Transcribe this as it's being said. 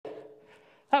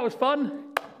That was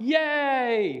fun.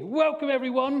 Yay! Welcome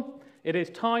everyone. It is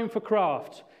time for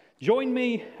craft. Join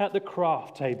me at the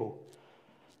craft table.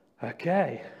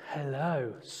 Okay,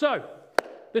 hello. So,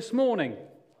 this morning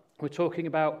we're talking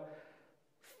about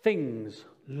things.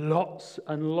 Lots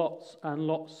and lots and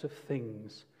lots of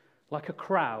things. Like a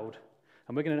crowd.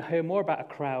 And we're going to hear more about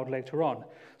a crowd later on.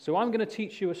 So I'm going to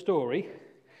teach you a story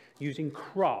using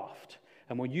craft.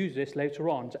 And we'll use this later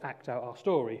on to act out our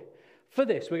story. For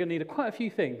this, we're going to need quite a few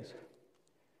things.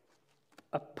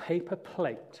 A paper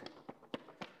plate.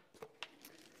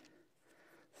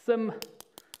 Some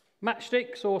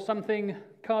matchsticks or something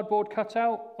cardboard cut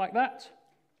out like that.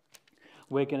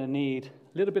 We're going to need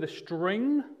a little bit of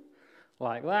string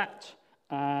like that.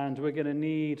 And we're going to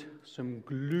need some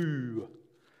glue.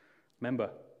 Remember,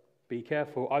 be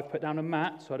careful. I've put down a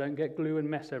mat so I don't get glue and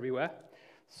mess everywhere.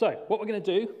 So, what we're going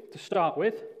to do to start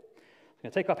with, we're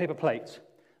going to take our paper plates.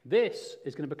 This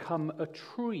is going to become a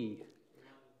tree.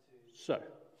 So,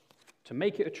 to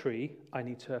make it a tree, I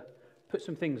need to put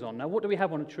some things on. Now, what do we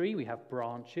have on a tree? We have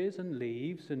branches and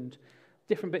leaves and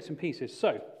different bits and pieces.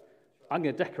 So, I'm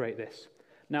going to decorate this.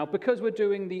 Now, because we're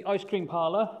doing the ice cream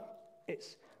parlour,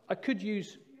 I could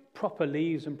use proper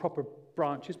leaves and proper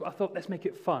branches, but I thought let's make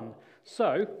it fun.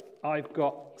 So I've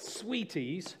got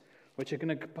sweeties, which are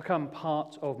going to become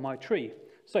part of my tree.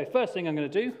 So first thing I'm going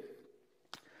to do,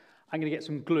 I'm going to get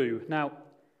some glue. Now,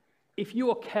 if you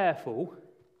are careful,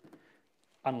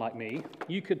 unlike me,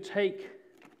 you could take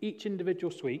each individual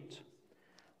sweet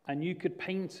and you could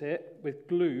paint it with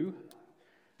glue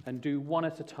and do one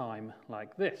at a time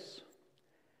like this.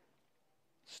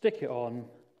 Stick it on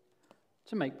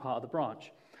to make part of the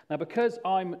branch. Now, because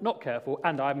I'm not careful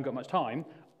and I haven't got much time,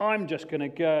 I'm just going to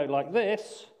go like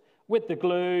this with the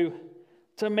glue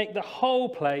to make the whole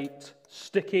plate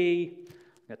sticky.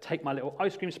 I'm going to take my little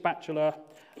ice cream spatula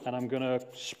and I'm going to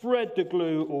spread the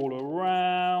glue all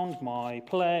around my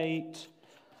plate.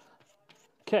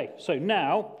 Okay, so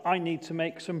now I need to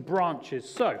make some branches.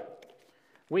 So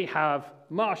we have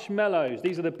marshmallows.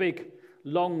 These are the big,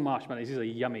 long marshmallows. These are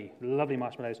yummy, lovely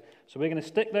marshmallows. So we're going to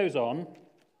stick those on.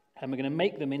 And we're going to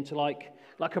make them into like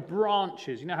a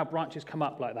branches. You know how branches come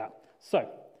up like that? So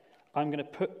I'm going to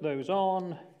put those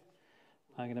on.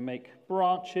 I'm going to make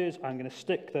branches. I'm going to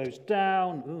stick those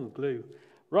down. Ooh, glue.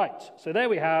 Right, so there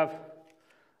we have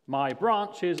my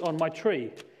branches on my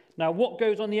tree. Now, what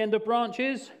goes on the end of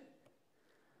branches?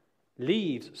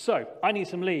 Leaves. So I need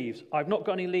some leaves. I've not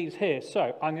got any leaves here.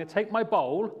 So I'm going to take my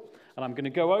bowl and I'm going to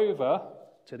go over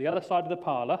to the other side of the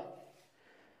parlour.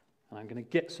 And I'm going to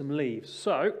get some leaves.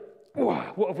 So,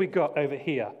 what have we got over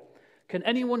here? Can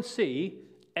anyone see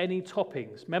any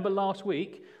toppings? Remember last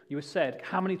week you said,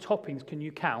 how many toppings can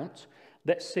you count?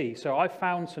 Let's see. So I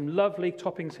found some lovely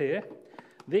toppings here.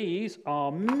 These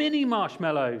are mini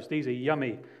marshmallows. These are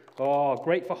yummy. Oh,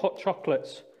 great for hot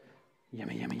chocolates.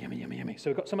 Yummy, yummy, yummy, yummy, yummy. So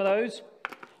we've got some of those.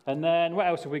 And then what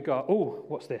else have we got? Oh,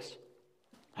 what's this?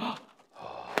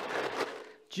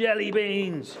 Jelly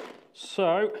beans.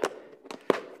 So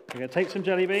we're going to take some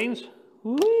jelly beans.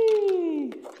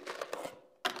 Whee!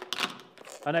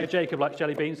 I know Jacob likes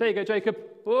jelly beans. There you go, Jacob.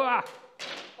 Wah!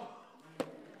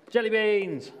 Jelly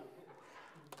beans.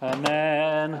 And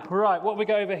then, right, what have we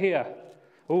got over here?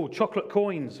 Oh, chocolate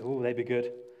coins. Oh, they'd be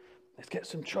good. Let's get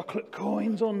some chocolate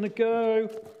coins on the go.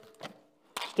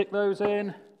 Stick those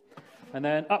in. And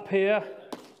then up here,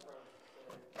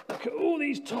 look at all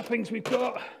these toppings we've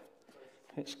got.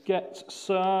 Let's get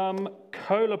some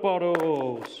cola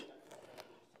bottles.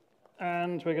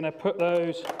 And we're going to put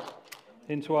those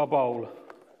into our bowl.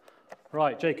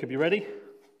 Right, Jacob, you ready?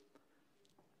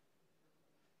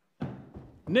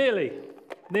 Nearly.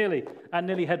 And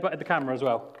nearly headbutted the camera as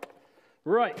well.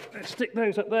 Right, let's stick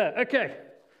those up there. Okay,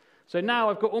 so now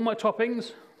I've got all my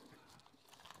toppings,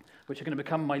 which are going to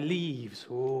become my leaves.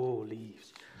 Oh,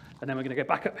 leaves. And then we're going to go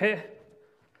back up here.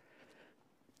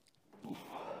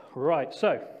 Right,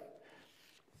 so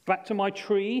back to my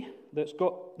tree that's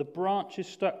got the branches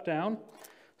stuck down.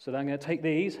 So then I'm going to take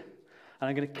these and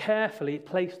I'm going to carefully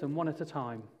place them one at a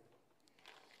time.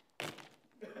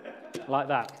 Like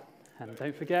that. And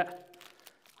don't forget,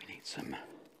 we need some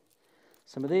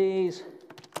of these.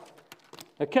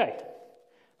 Okay.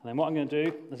 And then what I'm going to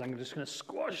do is I'm just going to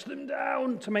squash them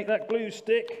down to make that glue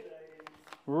stick.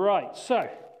 Right, so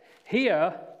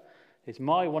here is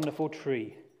my wonderful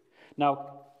tree.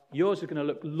 Now, yours is going to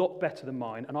look a lot better than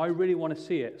mine, and I really want to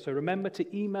see it. So remember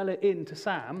to email it in to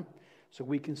Sam so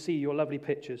we can see your lovely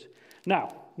pictures.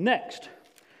 Now, next,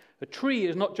 a tree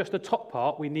is not just the top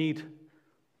part, we need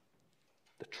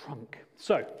the trunk.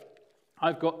 So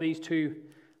I've got these two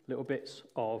little bits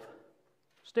of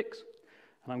sticks,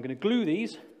 and I'm going to glue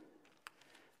these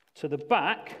to the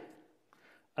back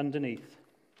underneath.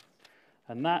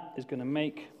 And that is going to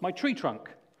make my tree trunk.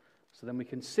 So then we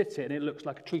can sit it and it looks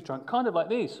like a tree trunk, kind of like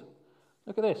these.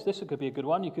 Look at this. This could be a good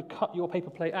one. You could cut your paper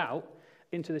plate out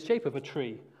into the shape of a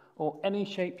tree or any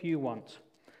shape you want.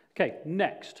 Okay,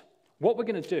 next, what we're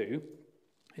going to do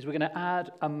is we're going to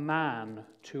add a man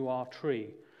to our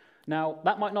tree. Now,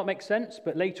 that might not make sense,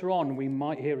 but later on we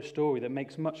might hear a story that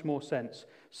makes much more sense.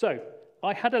 So,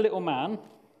 I had a little man.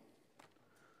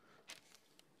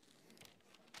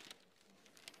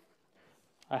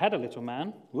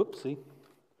 Whoopsie.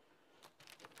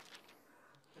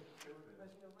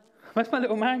 Where's my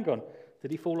little man gone?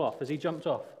 Did he fall off? Has he jumped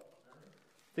off?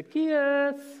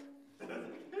 Zacchaeus!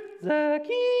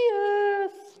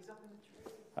 Zacchaeus!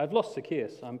 I've lost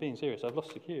Zacchaeus. I'm being serious. I've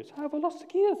lost Zacchaeus. How have I lost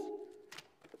Zacchaeus?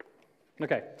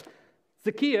 Okay.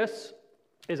 Zacchaeus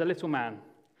is a little man.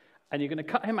 And you're going to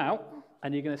cut him out.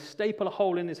 And you're going to staple a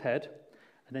hole in his head.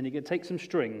 And then you're going to take some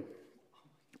string.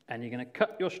 And you're going to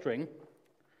cut your string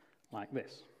like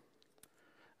this.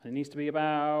 And it needs to be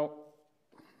about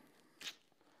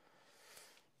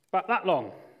that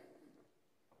long.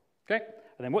 Okay?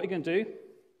 And then what you're going to do,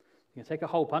 you're going to take a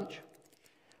hole punch.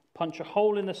 Punch a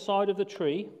hole in the side of the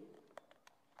tree.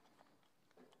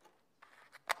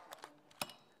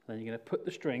 Then you're going to put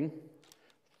the string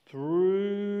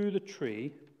through the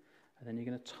tree. And then you're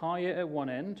going to tie it at one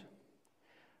end.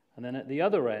 And then at the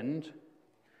other end,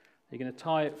 you're going to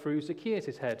tie it through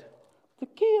Zacchaeus' head.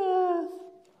 Zacchaeus!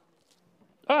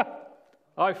 Ah!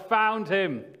 I found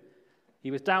him.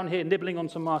 He was down here nibbling on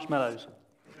some marshmallows.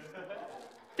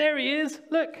 There he is.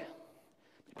 Look.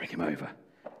 Bring him over.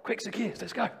 Quick, Zacchaeus.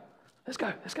 Let's go. Let's go.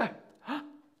 Let's go.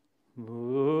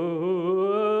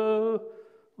 Whoa.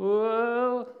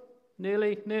 Whoa.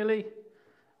 Nearly.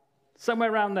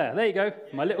 Somewhere around there. There you go.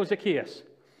 My little Zacchaeus.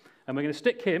 And we're going to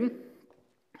stick him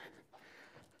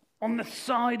on the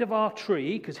side of our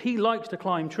tree, because he likes to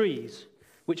climb trees,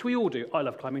 which we all do. I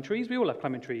love climbing trees. We all love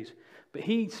climbing trees. But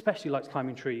he especially likes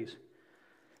climbing trees.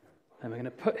 And we're going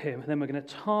to put him, and then we're going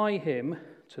to tie him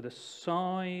to the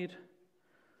side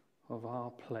of our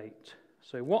plate.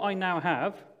 So what I now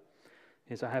have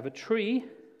is I have a tree,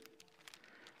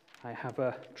 I have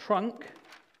a trunk,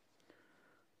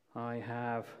 I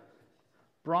have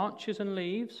branches and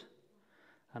leaves,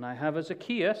 and I have a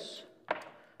Zacchaeus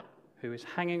who is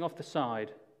hanging off the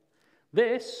side.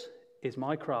 This is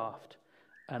my craft,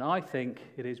 and I think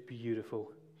it is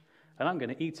beautiful. And I'm going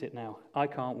to eat it now. I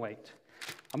can't wait.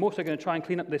 I'm also going to try and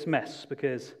clean up this mess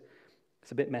because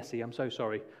it's a bit messy. I'm so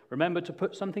sorry. Remember to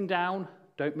put something down.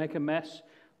 Don't make a mess.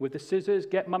 With the scissors,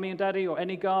 get mummy and daddy or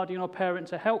any guardian or parent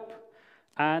to help.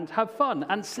 And have fun.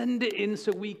 And send it in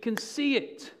so we can see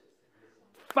it.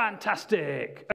 Fantastic.